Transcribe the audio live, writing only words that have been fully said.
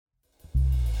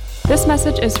This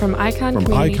message is from Icon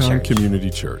Community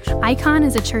Church. Icon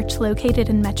is a church located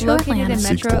in Metro Atlanta.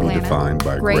 Seeks to be defined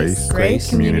by grace,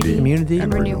 community,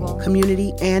 and renewal.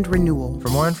 Community and renewal. For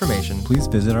more information, please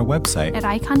visit our website at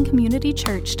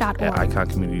iconcommunitychurch.org. At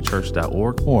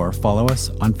iconcommunitychurch.org. Or follow us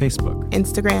on Facebook,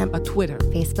 Instagram, or Twitter.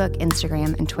 Facebook,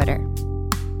 Instagram, and Twitter.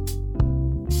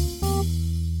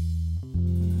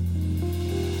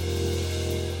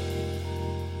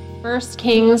 First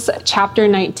Kings chapter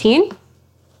 19.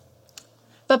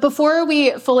 But before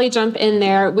we fully jump in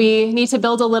there, we need to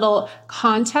build a little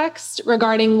context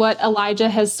regarding what Elijah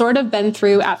has sort of been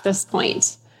through at this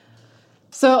point.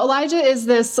 So Elijah is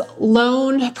this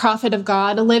lone prophet of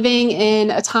God living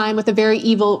in a time with a very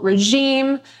evil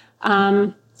regime.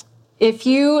 If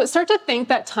you start to think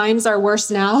that times are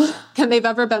worse now than they've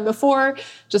ever been before,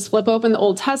 just flip open the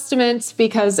Old Testament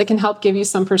because it can help give you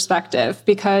some perspective,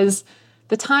 because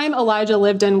the time Elijah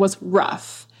lived in was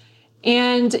rough.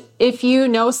 And if you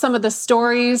know some of the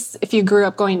stories, if you grew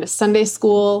up going to Sunday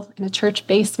school in a church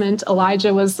basement,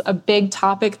 Elijah was a big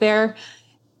topic there.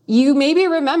 You maybe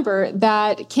remember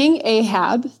that King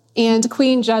Ahab and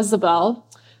Queen Jezebel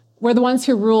were the ones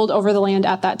who ruled over the land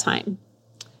at that time.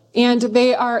 And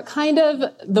they are kind of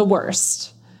the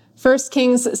worst. 1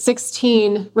 Kings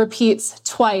 16 repeats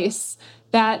twice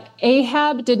that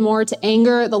Ahab did more to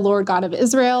anger the Lord God of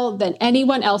Israel than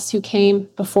anyone else who came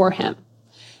before him.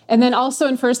 And then also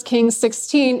in 1 Kings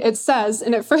 16, it says,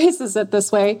 and it phrases it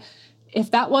this way, if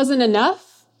that wasn't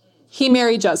enough, he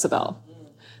married Jezebel.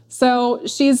 So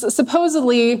she's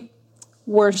supposedly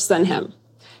worse than him.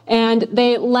 And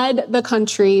they led the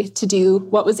country to do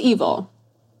what was evil.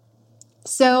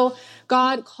 So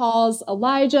God calls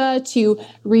Elijah to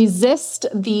resist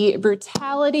the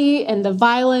brutality and the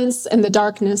violence and the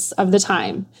darkness of the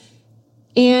time.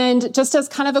 And just as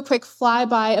kind of a quick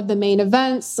flyby of the main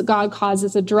events, God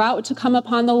causes a drought to come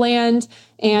upon the land,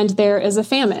 and there is a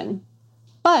famine.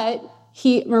 But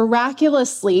he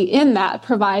miraculously, in that,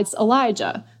 provides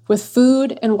Elijah with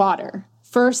food and water,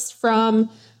 first from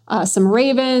some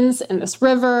ravens in this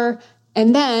river,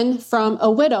 and then from a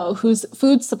widow whose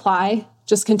food supply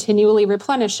just continually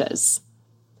replenishes.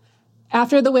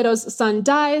 After the widow's son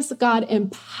dies, God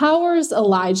empowers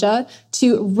Elijah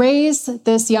to raise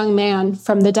this young man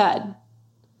from the dead.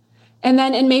 And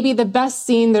then in maybe the best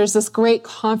scene, there's this great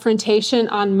confrontation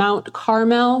on Mount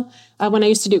Carmel. When I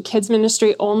used to do kids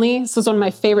ministry only, this was one of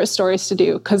my favorite stories to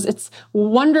do because it's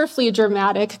wonderfully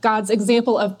dramatic. God's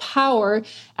example of power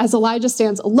as Elijah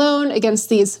stands alone against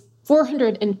these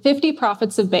 450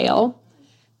 prophets of Baal.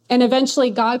 And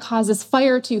eventually God causes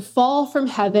fire to fall from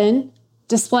heaven,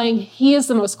 displaying he is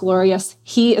the most glorious,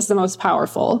 he is the most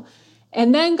powerful.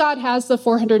 And then God has the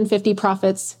 450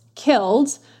 prophets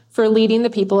killed for leading the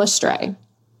people astray.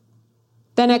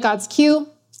 Then at God's cue,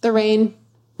 the rain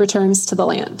returns to the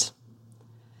land.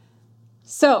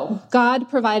 So God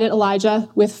provided Elijah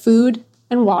with food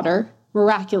and water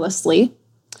miraculously.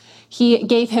 He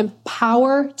gave him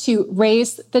power to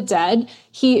raise the dead.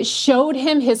 He showed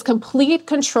him his complete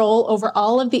control over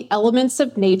all of the elements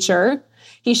of nature.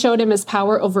 He showed him his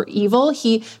power over evil.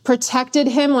 He protected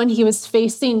him when he was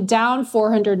facing down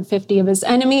 450 of his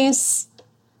enemies.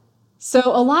 So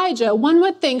Elijah, one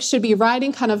would think, should be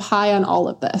riding kind of high on all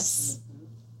of this.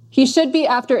 He should be,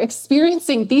 after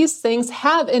experiencing these things,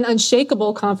 have an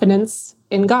unshakable confidence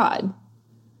in God.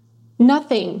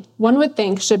 Nothing, one would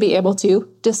think, should be able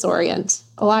to disorient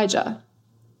Elijah.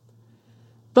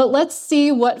 But let's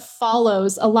see what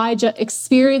follows Elijah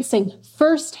experiencing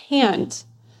firsthand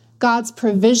God's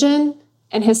provision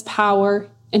and his power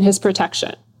and his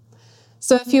protection.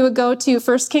 So if you would go to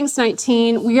 1 Kings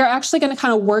 19, we are actually going to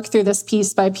kind of work through this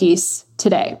piece by piece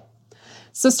today.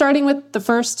 So starting with the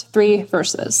first 3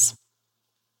 verses.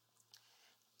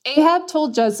 Ahab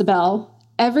told Jezebel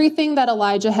everything that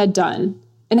Elijah had done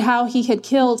and how he had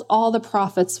killed all the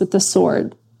prophets with the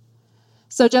sword.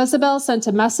 So Jezebel sent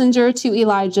a messenger to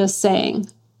Elijah saying,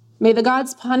 "May the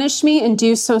gods punish me and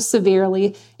do so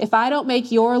severely if I don't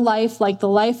make your life like the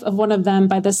life of one of them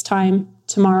by this time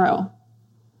tomorrow."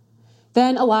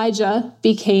 Then Elijah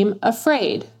became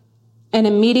afraid and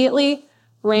immediately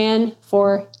ran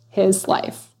for his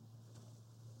life.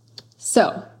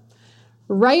 So,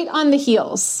 right on the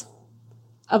heels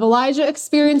of Elijah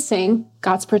experiencing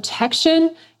God's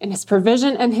protection and his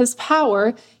provision and his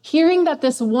power, hearing that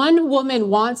this one woman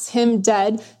wants him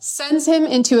dead sends him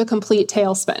into a complete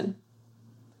tailspin.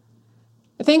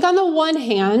 I think on the one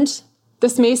hand,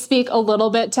 this may speak a little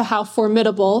bit to how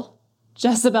formidable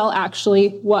Jezebel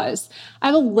actually was. I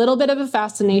have a little bit of a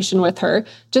fascination with her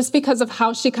just because of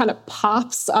how she kind of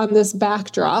pops on this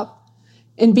backdrop.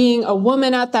 And being a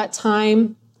woman at that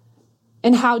time,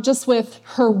 and how just with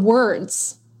her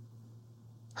words,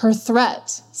 her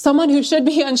threat, someone who should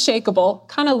be unshakable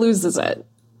kind of loses it.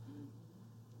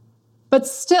 But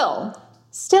still,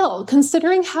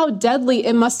 considering how deadly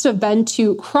it must have been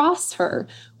to cross her,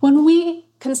 when we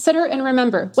consider and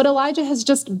remember what Elijah has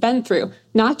just been through,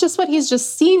 not just what he's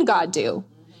just seen God do,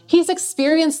 he's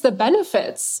experienced the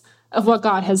benefits of what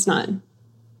God has done.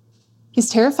 He's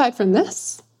terrified from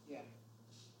this.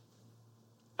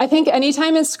 I think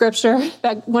anytime in Scripture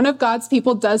that one of God's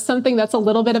people does something that's a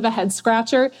little bit of a head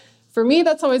scratcher, for me,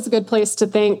 that's always a good place to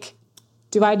think,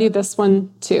 do I do this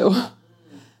one too?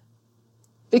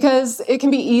 Because it can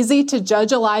be easy to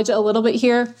judge Elijah a little bit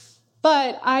here,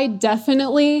 but I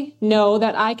definitely know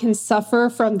that I can suffer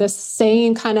from this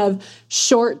same kind of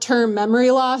short-term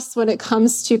memory loss when it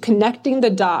comes to connecting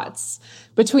the dots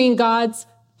between God's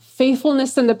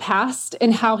faithfulness in the past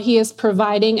and how he is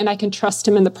providing, and I can trust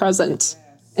him in the present,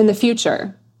 in the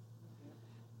future.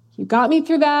 You got me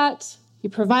through that. You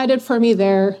provided for me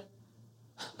there.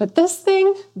 But this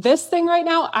thing right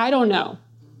now, I don't know.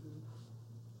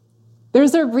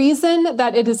 There's a reason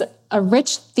that it is a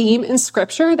rich theme in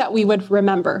Scripture that we would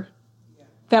remember,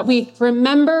 that we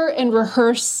remember and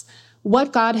rehearse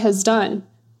what God has done.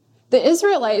 The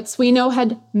Israelites, we know,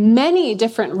 had many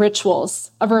different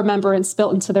rituals of remembrance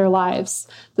built into their lives.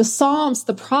 The Psalms,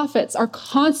 the prophets are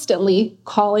constantly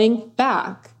calling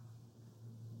back,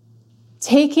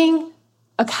 taking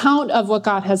account of what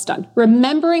God has done.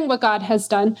 Remembering what God has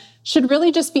done should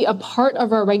really just be a part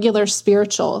of our regular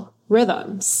spiritual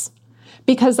rhythms,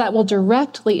 because that will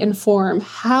directly inform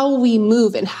how we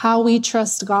move and how we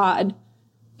trust God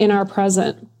in our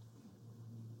present.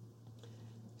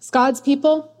 As God's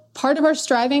people, part of our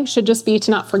striving should just be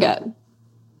to not forget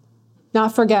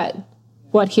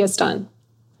what he has done.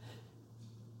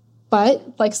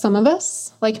 But like some of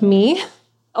us, like me,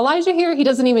 Elijah here, he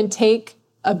doesn't even take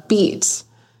a beat.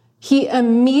 He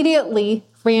immediately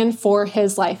ran for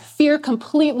his life. Fear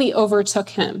completely overtook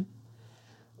him.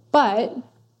 But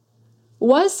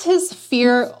was his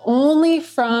fear only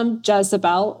from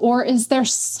Jezebel, or is there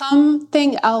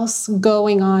something else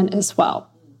going on as well?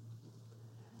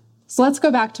 So let's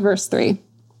go back to verse 3.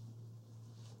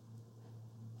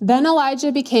 Then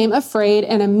Elijah became afraid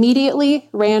and immediately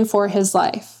ran for his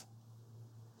life.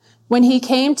 When he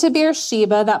came to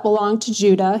Beersheba that belonged to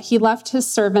Judah, he left his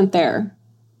servant there.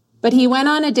 But he went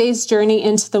on a day's journey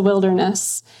into the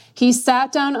wilderness. He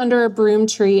sat down under a broom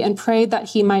tree and prayed that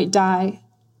he might die.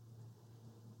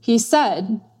 He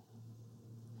said,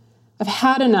 I've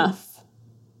had enough.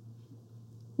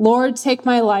 Lord, take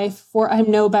my life, for I'm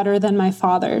no better than my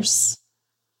father's.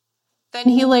 Then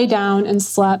he lay down and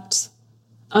slept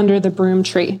under the broom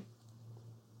tree.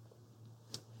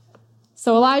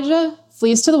 So Elijah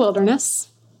flees to the wilderness,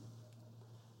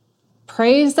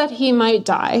 prays that he might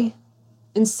die,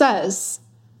 and says,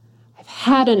 I've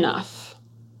had enough.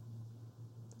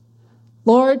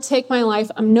 Lord, take my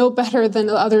life. I'm no better than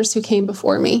the others who came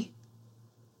before me.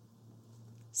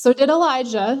 So did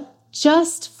Elijah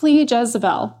just flee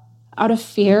Jezebel out of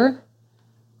fear?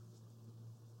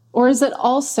 Or is it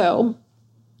also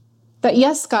that,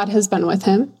 yes, God has been with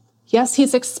him. Yes,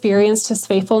 he's experienced his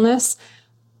faithfulness.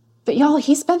 But y'all,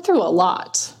 he's been through a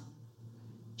lot.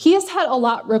 He has had a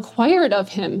lot required of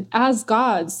him as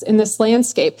God's in this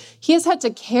landscape. He has had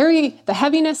to carry the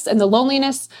heaviness and the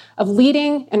loneliness of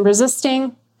leading and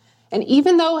resisting. And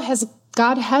even though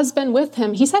God has been with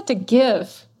him, he's had to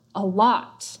give a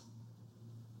lot.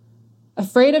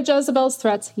 Afraid of Jezebel's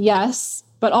threats, yes,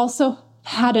 but also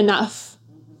had enough.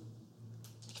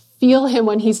 Feel him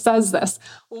when he says this.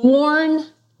 Worn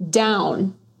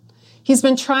down. He's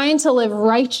been trying to live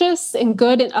righteous and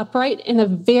good and upright in a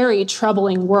very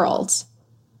troubling world.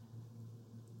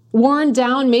 Worn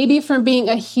down maybe from being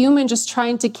a human just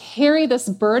trying to carry this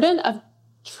burden of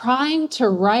trying to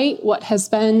right what has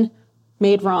been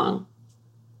made wrong.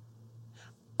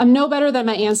 I'm no better than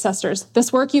my ancestors.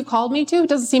 This work you called me to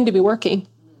doesn't seem to be working.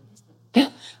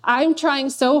 I'm trying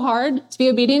so hard to be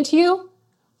obedient to you.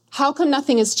 How come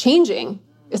nothing is changing?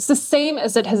 It's the same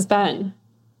as it has been.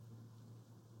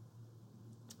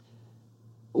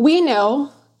 We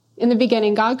know in the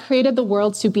beginning, God created the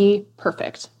world to be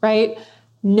perfect, right?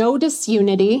 No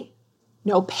disunity,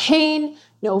 no pain,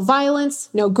 no violence,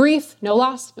 no grief, no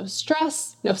loss, no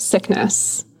stress, no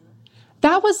sickness.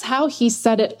 That was how he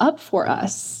set it up for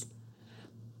us.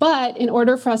 But in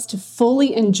order for us to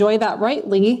fully enjoy that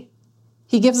rightly,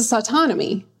 he gives us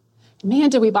autonomy. Man,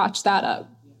 did we botch that up.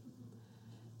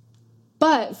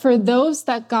 But for those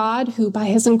that God, who by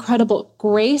his incredible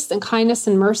grace and kindness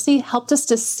and mercy helped us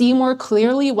to see more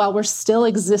clearly while we're still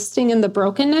existing in the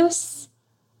brokenness,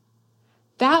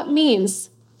 that means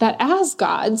that as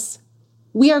gods,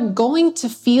 we are going to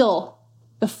feel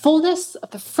the fullness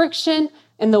of the friction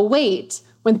and the weight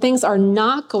when things are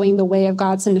not going the way of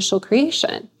God's initial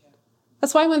creation.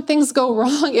 That's why when things go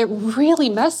wrong, it really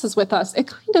messes with us. It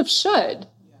kind of should.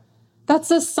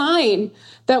 That's a sign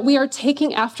that we are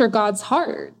taking after God's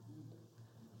heart.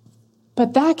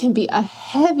 But that can be a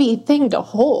heavy thing to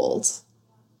hold,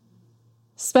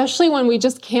 especially when we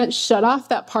just can't shut off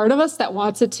that part of us that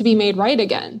wants it to be made right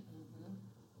again.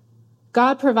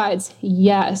 God provides,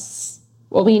 yes,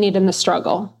 what we need in the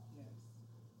struggle.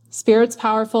 Spirit's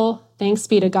powerful, thanks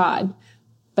be to God.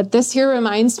 But this here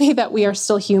reminds me that we are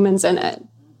still humans in it.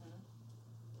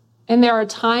 And there are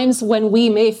times when we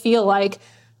may feel like,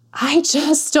 I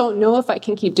just don't know if I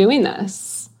can keep doing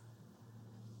this.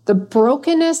 The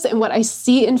brokenness and what I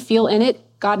see and feel in it,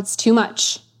 God, it's too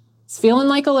much. It's feeling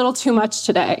like a little too much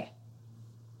today.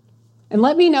 And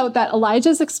let me note that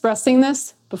Elijah's expressing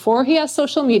this before he has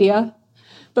social media,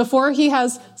 before he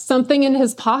has something in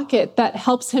his pocket that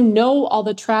helps him know all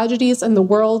the tragedies in the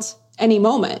world any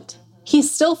moment. He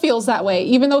still feels that way,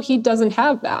 even though he doesn't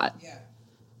have that.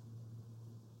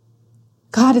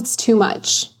 God, it's too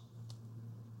much.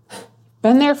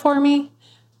 Been there for me,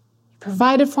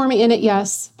 provided for me in it,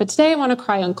 yes, but today I want to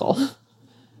cry uncle.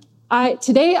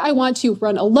 Today I want to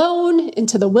run alone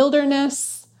into the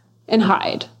wilderness and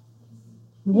hide.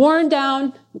 Worn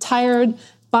down, tired,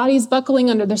 body's buckling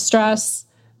under the stress.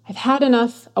 I've had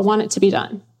enough. I want it to be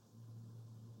done.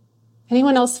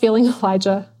 Anyone else feeling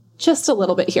Elijah? Just a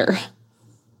little bit here.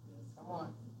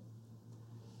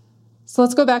 So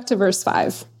let's go back to verse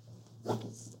 5.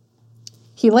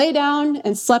 He lay down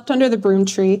and slept under the broom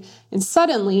tree, and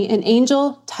suddenly an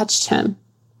angel touched him.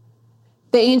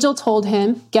 The angel told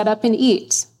him, "Get up and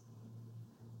eat."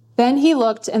 Then he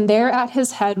looked, and there at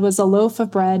his head was a loaf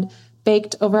of bread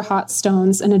baked over hot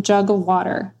stones and a jug of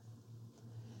water.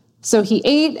 So he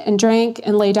ate and drank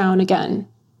and lay down again.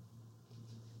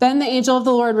 Then the angel of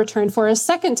the Lord returned for a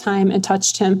second time and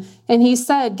touched him, and he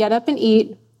said, "Get up and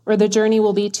eat, or the journey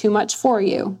will be too much for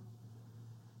you."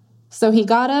 So he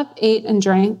got up, ate, and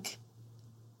drank.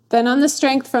 Then on the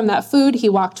strength from that food, he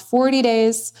walked 40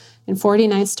 days and 40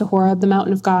 nights to Horeb, the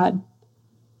mountain of God.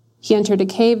 He entered a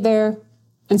cave there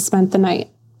and spent the night.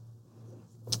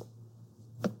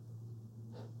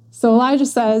 So Elijah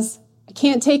says, "I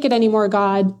can't take it anymore,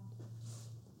 God."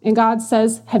 And God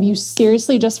says, "Have you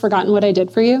seriously just forgotten what I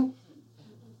did for you?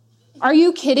 Are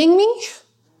you kidding me?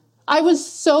 I was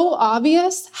so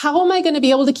obvious. How am I going to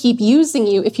be able to keep using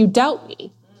you if you doubt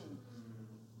me?"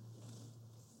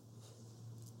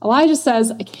 Elijah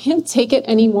says, "I can't take it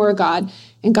anymore, God."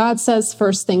 And God says,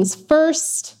 first things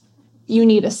first, you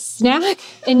need a snack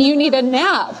and you need a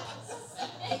nap.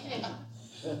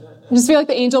 I just feel like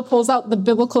the angel pulls out the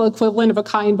biblical equivalent of a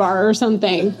kind bar or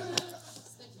something.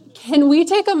 Can we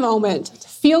take a moment to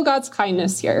feel God's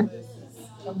kindness here?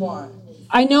 Come on.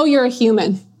 I know you're a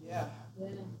human. Yeah.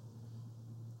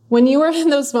 When you are in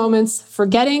those moments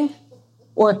forgetting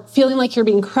or feeling like you're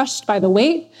being crushed by the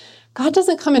weight, God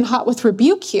doesn't come in hot with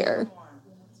rebuke here.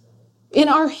 In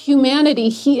our humanity,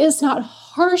 he is not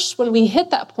harsh when we hit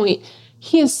that point.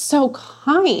 He is so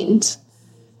kind.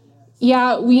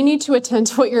 Yeah, we need to attend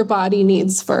to what your body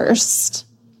needs first.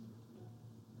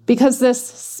 Because this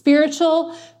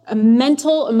spiritual,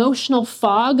 mental, emotional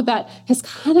fog that has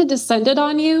kind of descended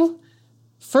on you,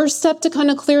 first step to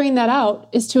kind of clearing that out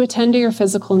is to attend to your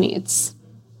physical needs.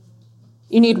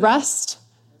 You need rest.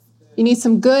 You need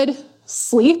some good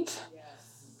sleep.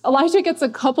 Elijah gets a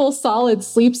couple solid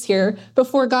sleeps here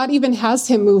before God even has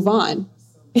him move on.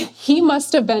 He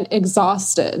must have been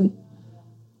exhausted.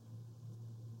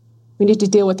 We need to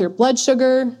deal with your blood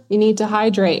sugar. You need to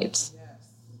hydrate.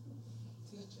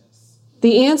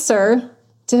 The answer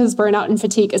to his burnout and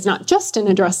fatigue is not just in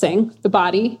addressing the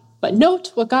body, but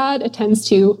note what God attends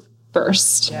to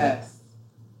first. Yes.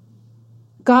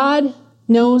 God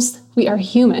knows we are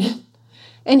human,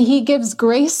 and he gives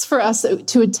grace for us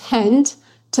to attend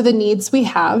to the needs we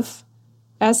have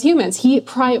as humans. He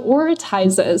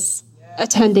prioritizes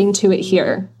attending to it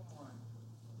here.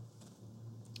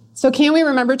 So can we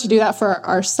remember to do that for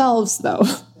ourselves, though?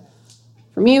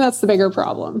 For me, that's the bigger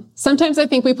problem. Sometimes I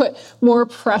think we put more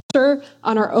pressure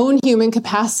on our own human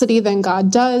capacity than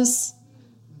God does.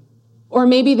 Or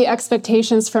maybe the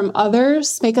expectations from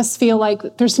others make us feel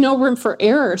like there's no room for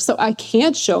error, so I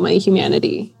can't show my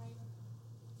humanity.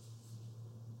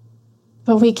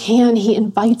 But we can. He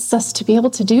invites us to be able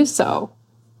to do so.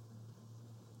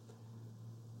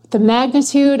 The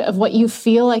magnitude of what you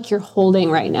feel like you're holding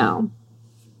right now.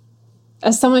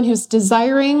 As someone who's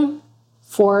desiring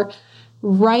for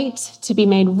right to be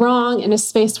made wrong in a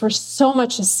space where so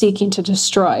much is seeking to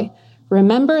destroy.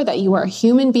 Remember that you are a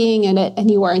human being in it, and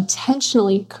you are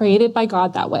intentionally created by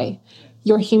God that way.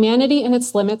 Your humanity and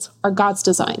its limits are God's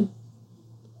design.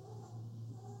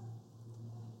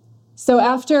 So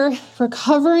after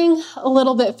recovering a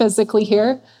little bit physically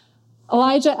here,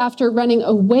 Elijah, after running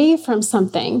away from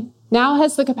something, now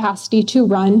has the capacity to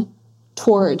run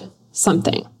toward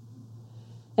something.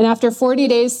 And after 40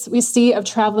 days, we see, of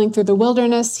traveling through the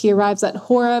wilderness, he arrives at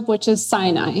Horeb, which is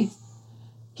Sinai.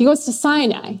 He goes to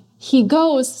Sinai. He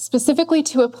goes specifically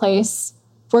to a place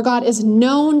where God is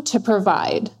known to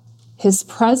provide his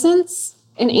presence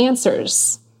and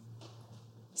answers.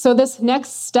 So this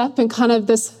next step in kind of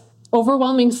this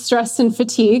overwhelming stress and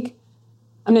fatigue,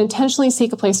 I'm going to intentionally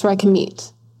seek a place where I can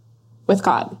meet with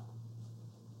God.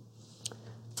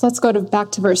 So let's go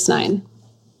back to verse 9.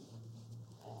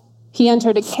 He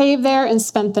entered a cave there and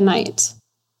spent the night.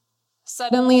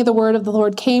 Suddenly the word of the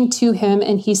Lord came to him,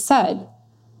 and he said,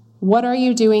 "What are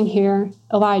you doing here,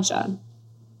 Elijah?"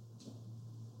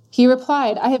 He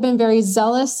replied, "I have been very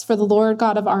zealous for the Lord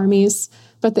God of armies,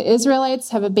 but the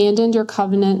Israelites have abandoned your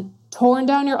covenant, torn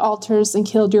down your altars, and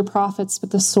killed your prophets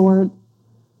with the sword.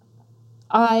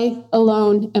 I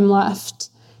alone am left,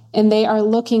 and they are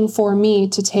looking for me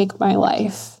to take my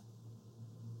life."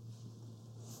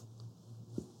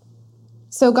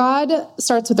 So God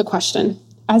starts with a question,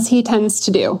 as he tends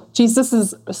to do. Jesus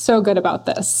is so good about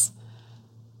this.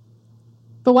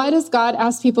 But why does God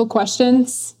ask people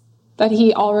questions that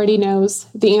he already knows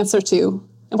the answer to?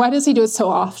 And why does he do it so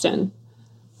often?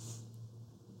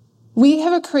 We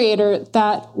have a creator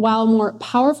that, while more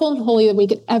powerful and holy than we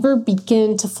could ever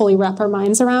begin to fully wrap our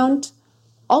minds around,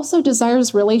 also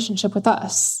desires relationship with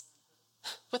us,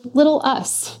 with little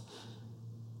us.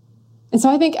 And so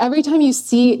I think every time you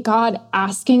see God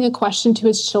asking a question to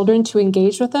his children to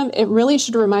engage with them, it really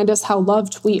should remind us how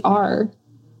loved we are.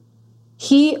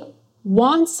 He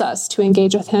wants us to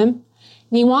engage with him,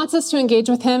 and he wants us to engage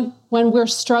with him when we're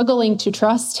struggling to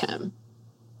trust him,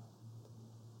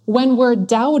 when we're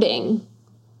doubting,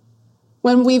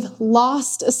 when we've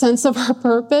lost a sense of our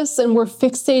purpose and we're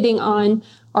fixating on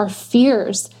our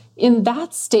fears. In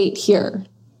that state here,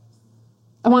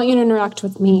 I want you to interact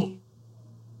with me.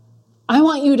 I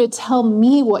want you to tell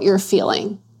me what you're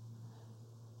feeling.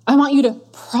 I want you to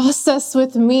process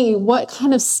with me what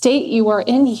kind of state you are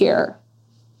in here.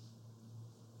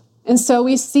 And so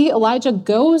we see Elijah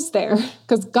goes there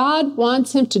because God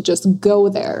wants him to just go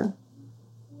there.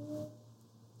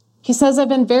 He says, "I've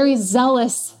been very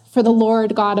zealous for the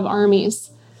Lord God of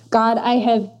armies. God, I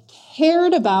have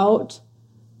cared about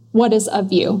what is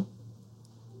of you.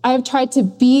 I have tried to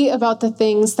be about the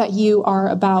things that you are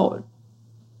about.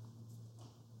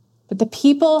 But the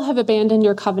people have abandoned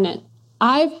your covenant.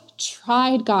 I've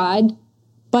tried, God,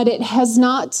 but it has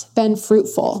not been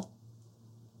fruitful.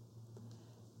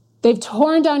 They've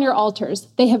torn down your altars.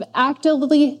 They have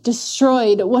actively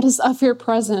destroyed what is of your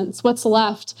presence, what's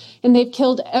left, and they've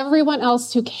killed everyone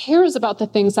else who cares about the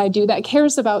things I do, that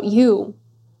cares about you."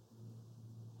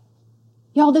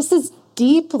 Y'all, this is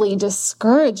deeply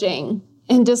discouraging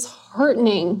and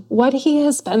disheartening, what he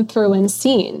has been through and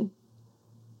seen.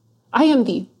 I am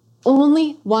the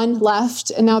only one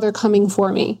left, and now they're coming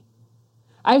for me.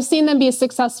 I've seen them be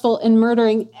successful in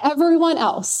murdering everyone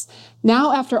else.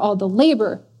 Now, after all the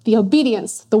labor, the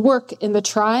obedience, the work, and the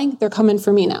trying, they're coming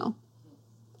for me now.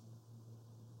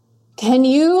 Can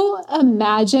you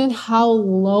imagine how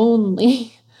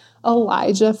lonely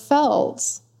Elijah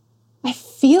felt? I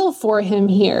feel for him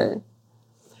here,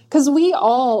 because we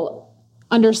all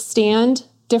understand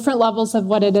different levels of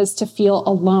what it is to feel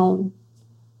alone.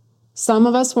 Some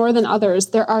of us more than others.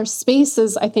 There are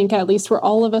spaces, I think, at least, where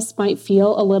all of us might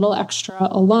feel a little extra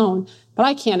alone. But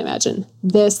I can't imagine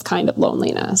this kind of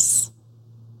loneliness.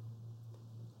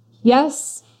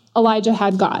 Yes, Elijah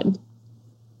had God.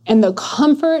 And the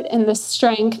comfort and the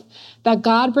strength that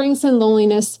God brings in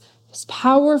loneliness is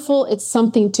powerful. It's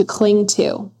something to cling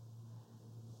to.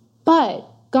 But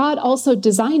God also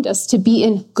designed us to be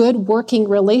in good working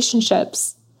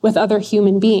relationships with other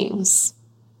human beings.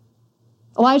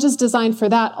 Elijah's designed for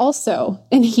that also,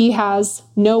 and he has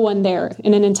no one there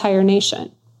in an entire nation.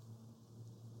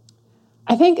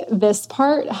 I think this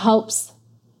part helps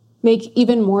make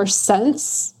even more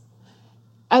sense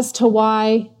as to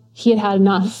why he had had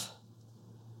enough.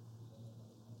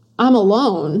 I'm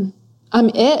alone. I'm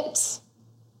it.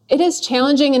 It is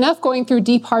challenging enough going through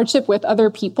deep hardship with other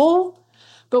people,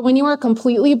 but when you are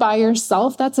completely by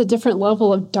yourself, that's a different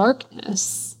level of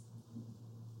darkness.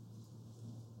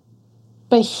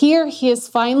 But here he is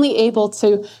finally able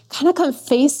to kind of come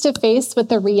face to face with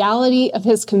the reality of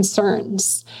his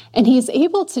concerns. And he's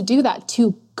able to do that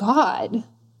to God.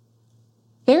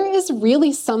 There is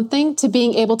really something to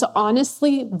being able to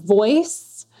honestly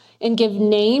voice and give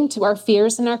name to our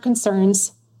fears and our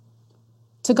concerns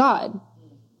to God.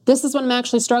 This is what I'm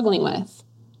actually struggling with.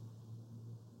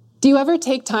 Do you ever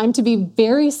take time to be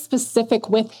very specific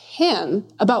with him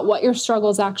about what your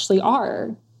struggles actually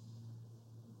are?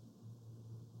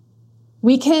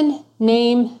 We can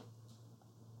name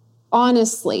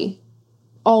honestly,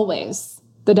 always,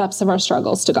 the depths of our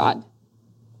struggles to God.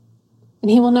 And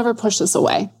he will never push us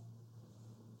away.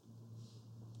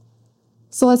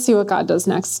 So let's see what God does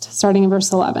next, starting in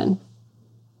verse 11.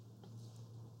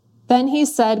 Then he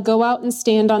said, "Go out and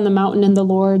stand on the mountain in the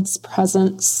Lord's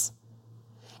presence."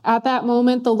 At that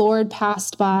moment, the Lord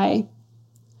passed by.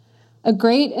 A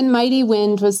great and mighty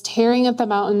wind was tearing at the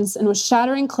mountains and was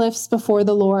shattering cliffs before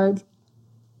the Lord.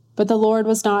 But the Lord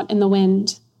was not in the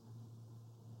wind.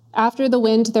 After the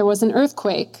wind, there was an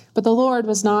earthquake, but the Lord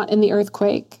was not in the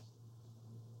earthquake.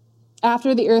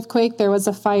 After the earthquake, there was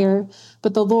a fire,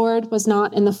 but the Lord was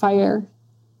not in the fire.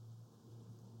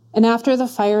 And after the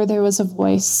fire, there was a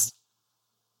voice,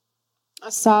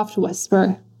 a soft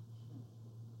whisper.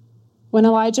 When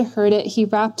Elijah heard it, he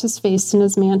wrapped his face in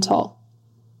his mantle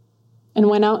and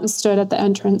went out and stood at the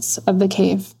entrance of the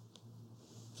cave.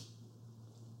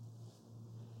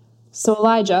 So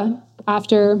Elijah,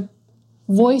 after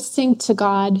voicing to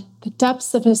God the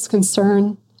depths of his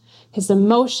concern, his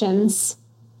emotions,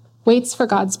 waits for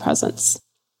God's presence.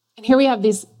 And here we have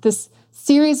this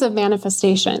series of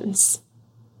manifestations.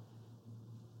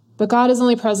 But God is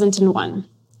only present in one.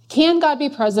 Can God be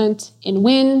present in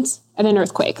wind and in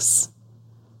earthquakes?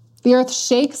 The earth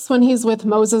shakes when he's with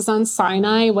Moses on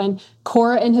Sinai. When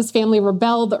Korah and his family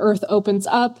rebel, the earth opens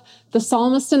up. The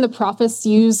psalmist and the prophets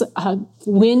use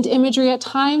wind imagery at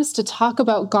times to talk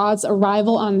about God's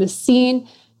arrival on the scene.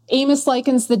 Amos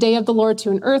likens the day of the Lord to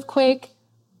an earthquake.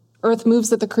 Earth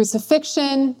moves at the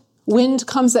crucifixion. Wind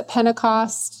comes at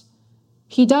Pentecost.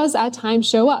 He does at times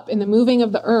show up in the moving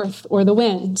of the earth or the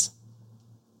wind.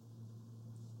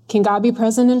 Can God be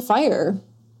present in fire?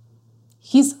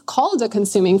 He's called a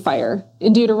consuming fire.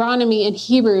 In Deuteronomy and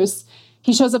Hebrews,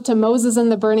 he shows up to Moses in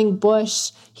the burning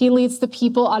bush. He leads the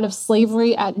people out of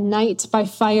slavery at night by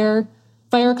fire.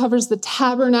 Fire covers the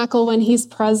tabernacle when he's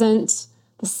present.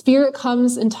 The Spirit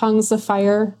comes in tongues of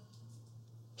fire.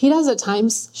 He does at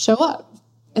times show up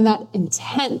in that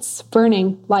intense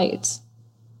burning light.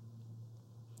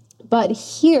 But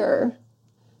here,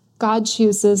 God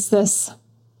chooses this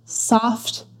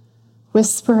soft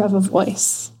whisper of a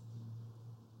voice.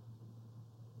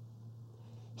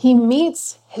 He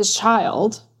meets his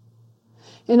child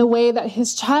in a way that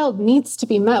his child needs to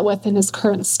be met with in his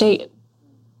current state.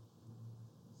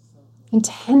 And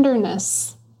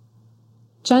tenderness,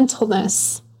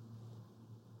 gentleness,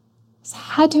 has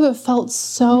had to have felt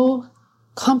so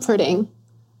comforting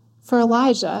for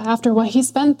Elijah after what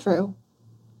he's been through.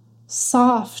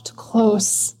 Soft,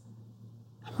 close,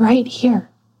 right here.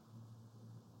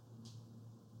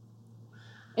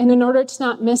 And in order to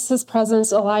not miss his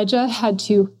presence, Elijah had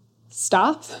to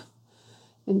stop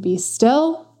and be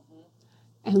still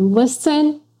and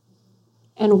listen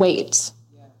and wait.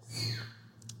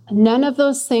 None of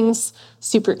those things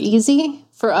super easy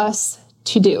for us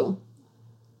to do.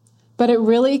 But it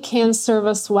really can serve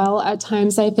us well at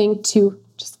times, I think, to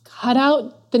just cut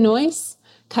out the noise,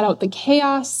 cut out the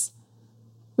chaos.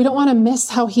 We don't want to miss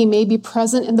how he may be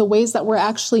present in the ways that we're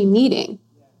actually needing.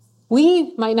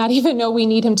 We might not even know we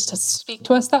need him to speak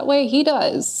to us that way. He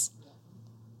does.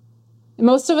 And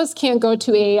most of us can't go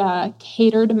to a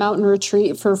catered mountain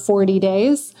retreat for 40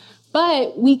 days,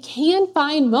 but we can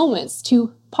find moments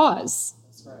to pause.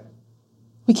 That's right.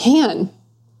 We can.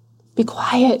 Be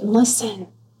quiet and listen.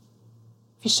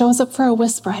 If he shows up for a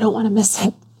whisper, I don't want to miss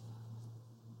it.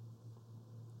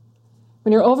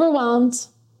 When you're overwhelmed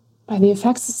by the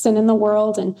effects of sin in the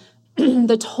world and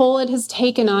the toll it has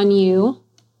taken on you,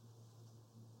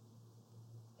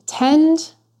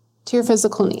 tend to your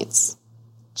physical needs.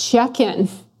 Check in.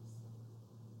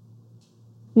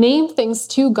 Name things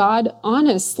to God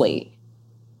honestly.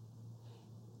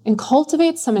 And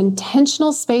cultivate some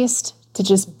intentional space to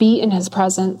just be in his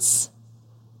presence,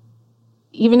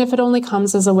 even if it only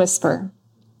comes as a whisper.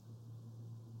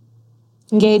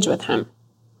 Engage with him.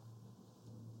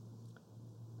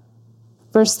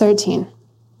 Verse 13.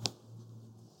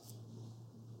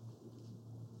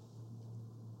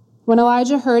 When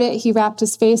Elijah heard it, he wrapped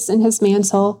his face in his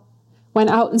mantle, went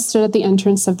out and stood at the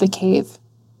entrance of the cave.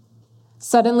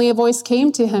 Suddenly a voice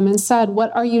came to him and said,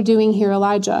 "What are you doing here,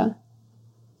 Elijah?"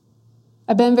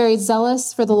 I've been very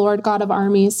zealous for the Lord God of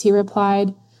armies, he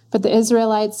replied, but the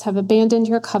Israelites have abandoned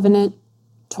your covenant,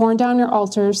 torn down your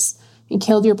altars, and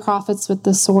killed your prophets with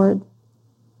the sword.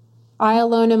 I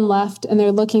alone am left, and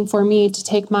they're looking for me to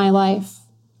take my life.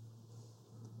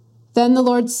 Then the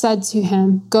Lord said to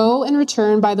him, go and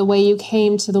return by the way you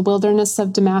came to the wilderness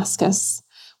of Damascus.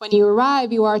 When you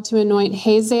arrive, you are to anoint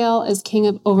Hazael as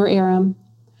king over Aram.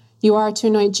 You are to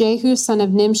anoint Jehu, son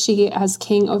of Nimshi, as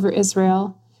king over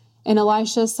Israel, and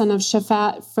Elisha, son of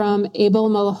Shaphat, from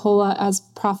Abel-Meholah, as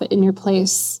prophet in your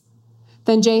place.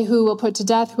 Then Jehu will put to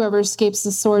death whoever escapes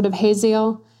the sword of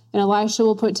Hazael, and Elisha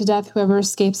will put to death whoever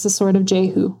escapes the sword of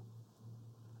Jehu.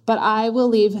 But I will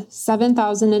leave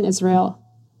 7,000 in Israel,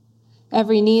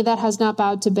 every knee that has not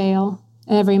bowed to Baal,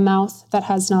 and every mouth that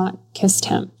has not kissed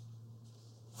him.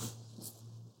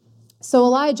 So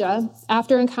Elijah,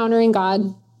 after encountering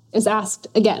God, is asked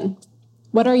again,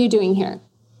 what are you doing here?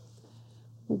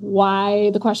 Why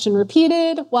the question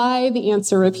repeated? Why the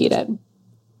answer repeated?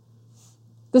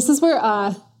 This is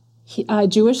where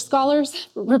Jewish scholars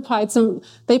provide some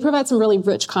really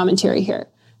rich commentary here.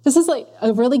 This is like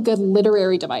a really good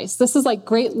literary device. This is like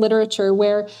great literature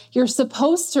where you're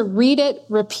supposed to read it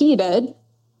repeated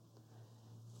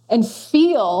and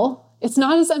feel it's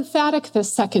not as emphatic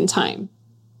this second time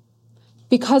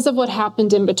because of what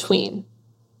happened in between,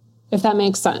 if that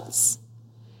makes sense.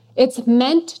 It's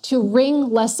meant to ring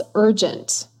less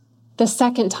urgent the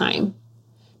second time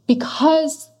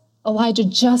because Elijah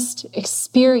just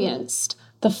experienced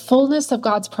the fullness of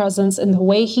God's presence in the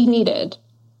way he needed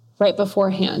right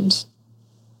beforehand.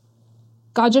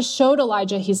 God just showed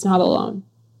Elijah he's not alone.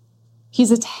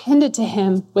 He's attended to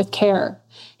him with care,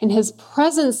 and his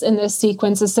presence in this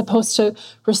sequence is supposed to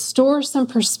restore some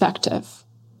perspective.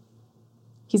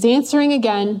 He's answering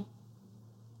again,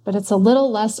 but it's a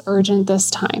little less urgent this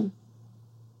time.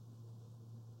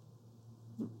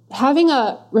 Having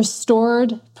a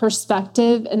restored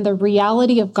perspective and the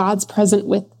reality of God's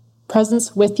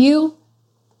presence with you,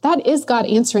 that is God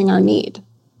answering our need.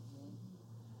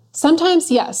 Sometimes,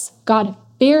 yes, God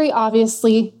very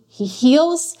obviously, he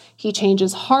heals, he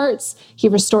changes hearts, he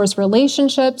restores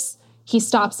relationships, he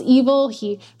stops evil,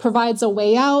 he provides a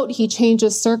way out, he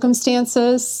changes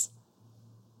circumstances.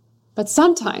 But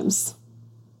sometimes,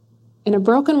 in a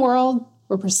broken world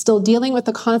where we're still dealing with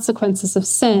the consequences of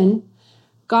sin,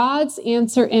 God's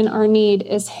answer in our need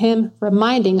is him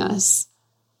reminding us,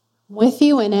 with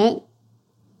you in it,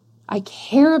 I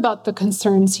care about the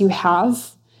concerns you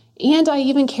have, and I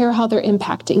even care how they're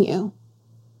impacting you.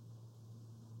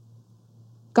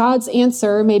 God's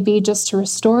answer may be just to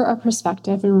restore our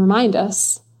perspective and remind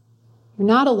us, you're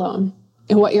not alone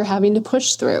in what you're having to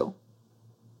push through.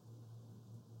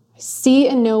 I see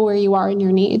and know where you are in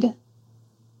your need.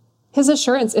 His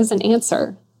assurance is an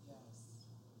answer.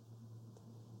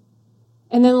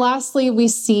 And then lastly, we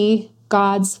see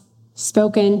God's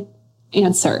spoken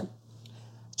answer.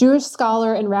 Jewish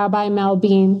scholar and Rabbi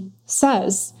Malbim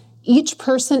says, each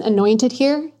person anointed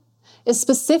here is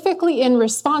specifically in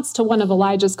response to one of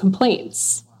Elijah's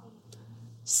complaints.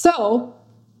 So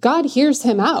God hears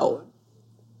him out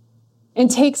and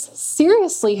takes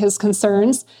seriously his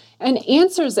concerns and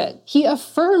answers it. He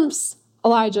affirms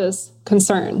Elijah's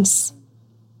concerns,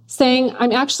 saying,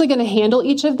 I'm actually going to handle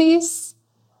each of these.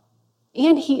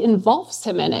 And he involves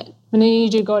him in it. And I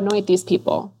need you to go anoint these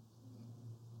people.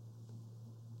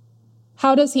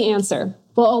 How does he answer?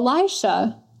 Well,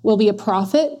 Elisha will be a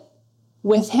prophet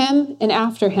with him and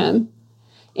after him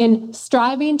in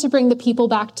striving to bring the people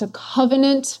back to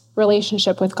covenant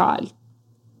relationship with God.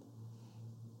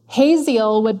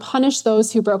 Hazael would punish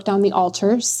those who broke down the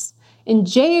altars, and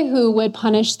Jehu would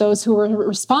punish those who were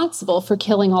responsible for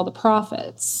killing all the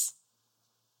prophets.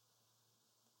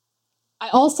 I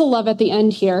also love at the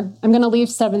end here, I'm going to leave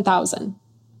 7,000.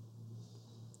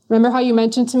 Remember how you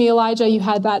mentioned to me, Elijah, you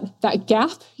had that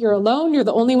gap? You're alone. You're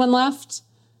the only one left.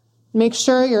 Make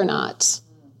sure you're not.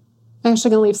 I'm actually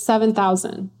going to leave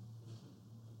 7,000.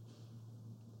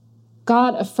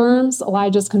 God affirms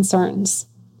Elijah's concerns.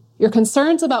 Your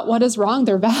concerns about what is wrong,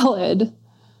 they're valid.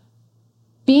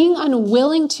 Being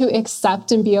unwilling to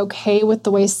accept and be okay with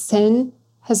the way sin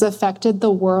has affected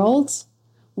the world,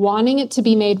 wanting it to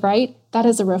be made right, that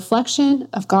is a reflection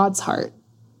of God's heart.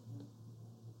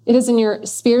 It is in your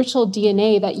spiritual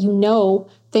DNA that you know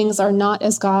things are not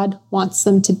as God wants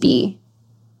them to be.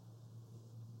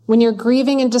 When you're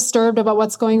grieving and disturbed about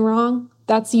what's going wrong,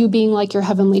 that's you being like your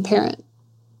heavenly parent.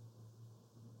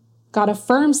 God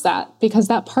affirms that because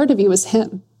that part of you is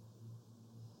him.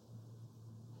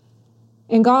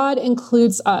 And God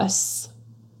includes us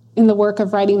in the work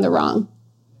of righting the wrong.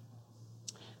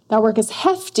 That work is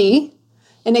hefty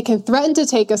and it can threaten to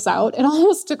take us out. It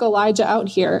almost took Elijah out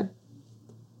here.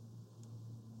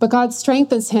 But God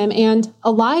strengthens him, and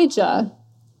Elijah,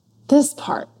 this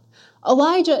part,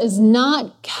 Elijah is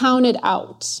not counted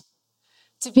out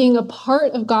to being a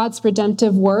part of God's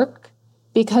redemptive work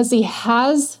because he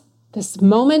has this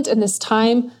moment and this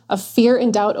time of fear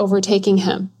and doubt overtaking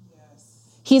him.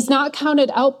 He's not counted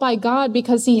out by God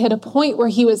because he hit a point where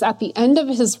he was at the end of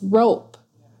his rope.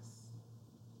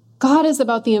 God is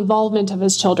about the involvement of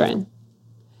his children.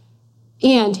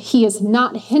 And he is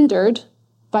not hindered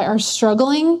by our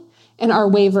struggling and our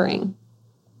wavering.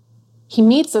 He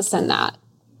meets us in that.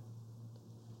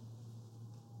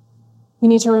 We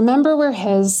need to remember we're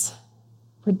his.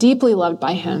 We're deeply loved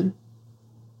by him.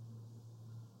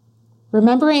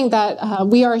 Remembering that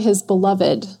we are his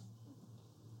beloved.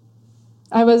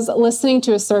 I was listening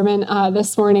to a sermon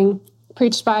this morning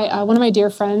preached by one of my dear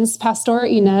friends, Pastor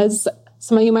Inez.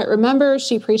 Some of you might remember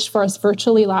she preached for us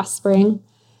virtually last spring.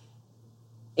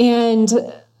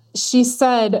 And she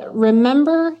said,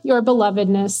 remember your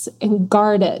belovedness and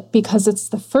guard it because it's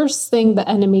the first thing the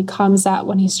enemy comes at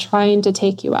when he's trying to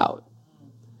take you out.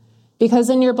 Because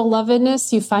in your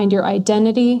belovedness, you find your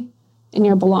identity and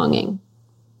your belonging.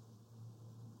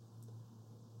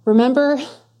 Remember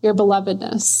your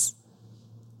belovedness.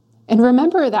 And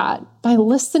remember that by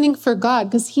listening for God,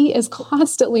 because he is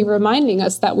constantly reminding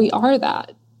us that we are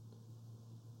that.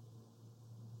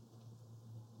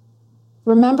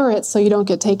 Remember it so you don't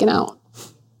get taken out.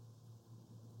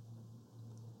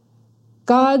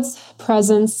 God's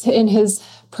presence in his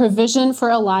provision for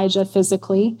Elijah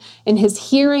physically, in his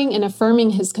hearing and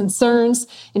affirming his concerns,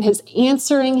 in his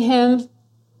answering him,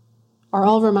 are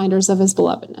all reminders of his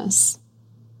belovedness.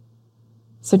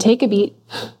 So take a beat,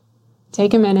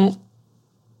 take a minute,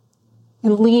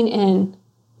 and lean in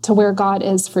to where God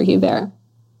is for you there.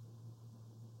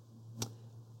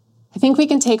 I think we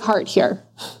can take heart here.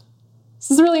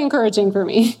 This is really encouraging for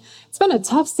me. It's been a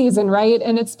tough season, right?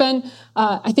 And it's been,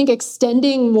 I think,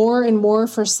 extending more and more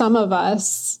for some of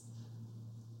us.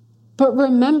 But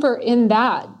remember in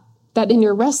that in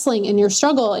your wrestling, in your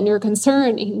struggle, in your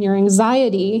concern, in your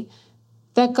anxiety,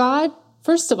 that God,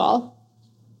 first of all,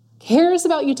 cares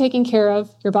about you taking care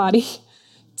of your body,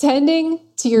 tending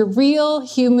to your real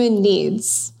human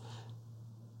needs.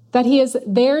 That he is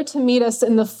there to meet us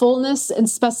in the fullness and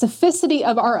specificity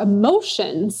of our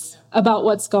emotions about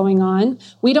what's going on.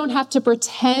 We don't have to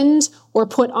pretend or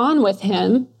put on with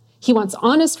him. He wants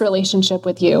honest relationship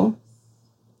with you.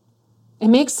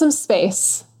 And make some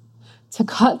space to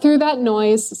cut through that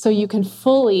noise so you can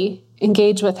fully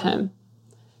engage with him.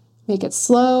 Make it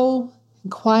slow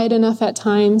and quiet enough at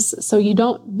times so you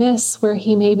don't miss where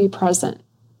he may be present.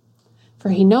 For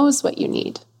he knows what you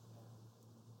need.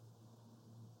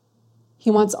 He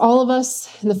wants all of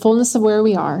us in the fullness of where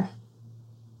we are.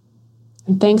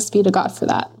 And thanks be to God for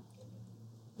that.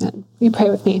 And will you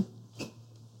pray with me?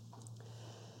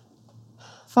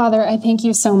 Father, I thank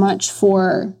you so much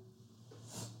for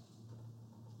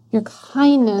your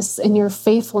kindness and your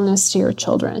faithfulness to your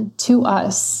children, to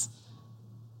us.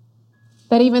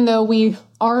 That even though we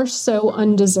are so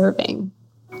undeserving,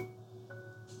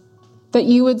 that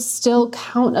you would still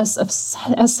count us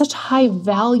as such high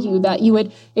value, that you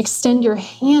would extend your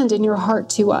hand and your heart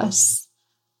to us.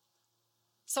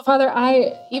 So, Father,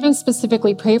 I even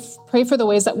specifically pray for the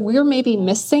ways that we're maybe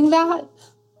missing that,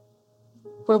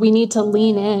 where we need to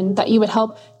lean in, that you would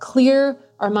help clear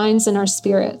our minds and our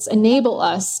spirits, enable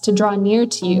us to draw near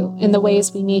to you in the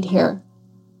ways we need here.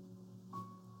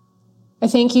 I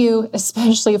thank you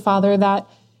especially, Father, that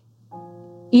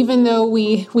even though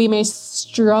we may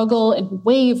struggle and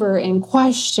waver and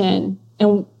question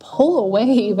and pull away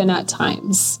even at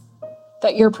times,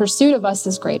 that your pursuit of us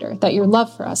is greater, that your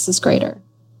love for us is greater,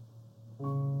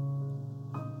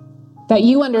 that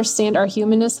you understand our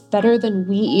humanness better than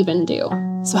we even do.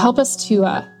 So help us to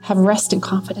have rest and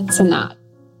confidence in that.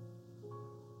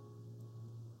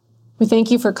 We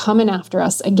thank you for coming after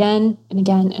us again and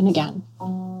again and again.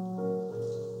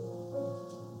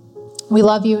 We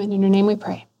love you, and in your name we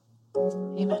pray.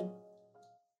 Amen.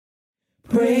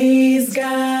 Praise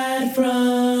God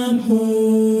from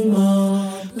whom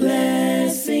all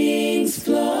blessings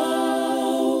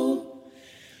flow.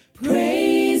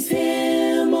 Praise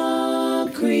him, all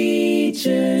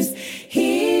creatures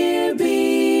here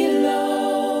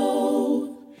below.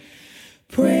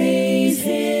 Praise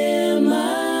him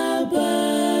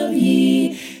above,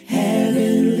 ye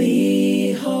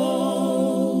heavenly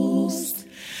hosts.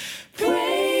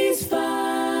 Praise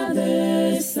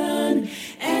Father, Son,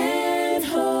 and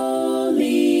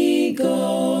Holy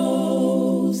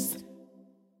Ghost.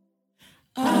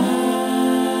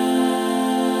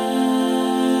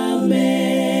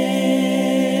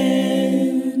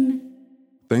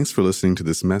 Thanks for listening to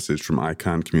this message from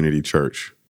Icon Community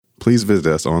Church. Please visit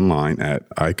us online at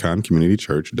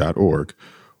iconcommunitychurch.org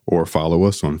or follow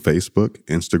us on Facebook,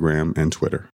 Instagram, and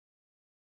Twitter.